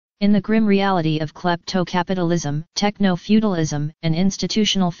In the grim reality of klepto-capitalism, techno-feudalism, and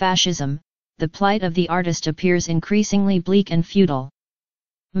institutional fascism, the plight of the artist appears increasingly bleak and futile.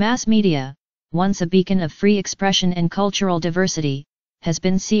 Mass media, once a beacon of free expression and cultural diversity, has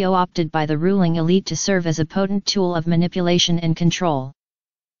been co-opted by the ruling elite to serve as a potent tool of manipulation and control.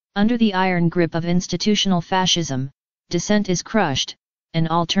 Under the iron grip of institutional fascism, dissent is crushed, and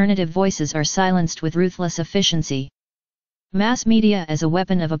alternative voices are silenced with ruthless efficiency. Mass media as a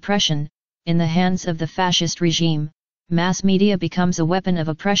weapon of oppression, in the hands of the fascist regime, mass media becomes a weapon of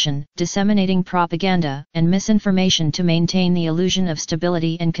oppression, disseminating propaganda and misinformation to maintain the illusion of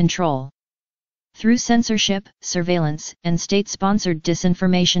stability and control. Through censorship, surveillance, and state-sponsored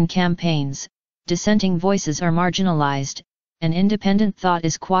disinformation campaigns, dissenting voices are marginalized, and independent thought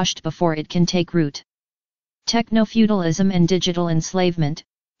is quashed before it can take root. Techno-feudalism and digital enslavement.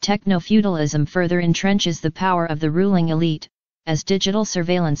 Techno-feudalism further entrenches the power of the ruling elite, as digital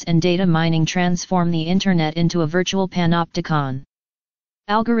surveillance and data mining transform the Internet into a virtual panopticon.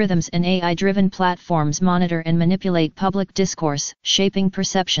 Algorithms and AI-driven platforms monitor and manipulate public discourse, shaping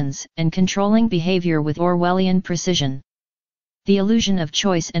perceptions and controlling behavior with Orwellian precision. The illusion of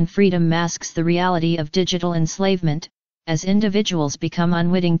choice and freedom masks the reality of digital enslavement, as individuals become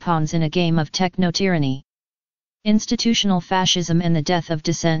unwitting pawns in a game of techno-tyranny. Institutional fascism and the death of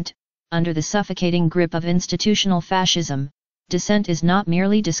dissent. Under the suffocating grip of institutional fascism, dissent is not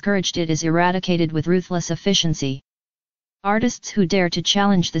merely discouraged, it is eradicated with ruthless efficiency. Artists who dare to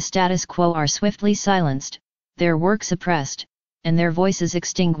challenge the status quo are swiftly silenced, their work suppressed, and their voices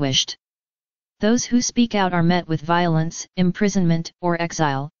extinguished. Those who speak out are met with violence, imprisonment, or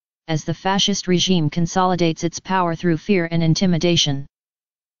exile, as the fascist regime consolidates its power through fear and intimidation.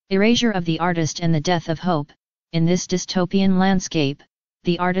 Erasure of the artist and the death of hope. In this dystopian landscape,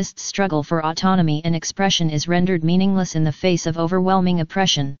 the artist's struggle for autonomy and expression is rendered meaningless in the face of overwhelming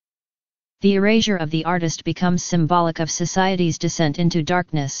oppression. The erasure of the artist becomes symbolic of society's descent into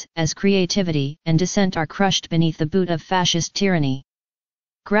darkness, as creativity and dissent are crushed beneath the boot of fascist tyranny.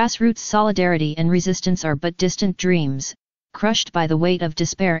 Grassroots solidarity and resistance are but distant dreams, crushed by the weight of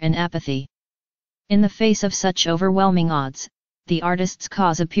despair and apathy. In the face of such overwhelming odds, the artist's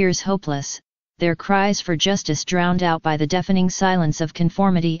cause appears hopeless, their cries for justice drowned out by the deafening silence of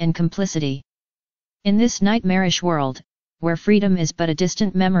conformity and complicity. In this nightmarish world, where freedom is but a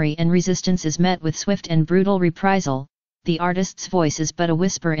distant memory and resistance is met with swift and brutal reprisal, the artist's voice is but a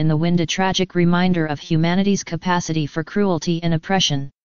whisper in the wind, a tragic reminder of humanity's capacity for cruelty and oppression.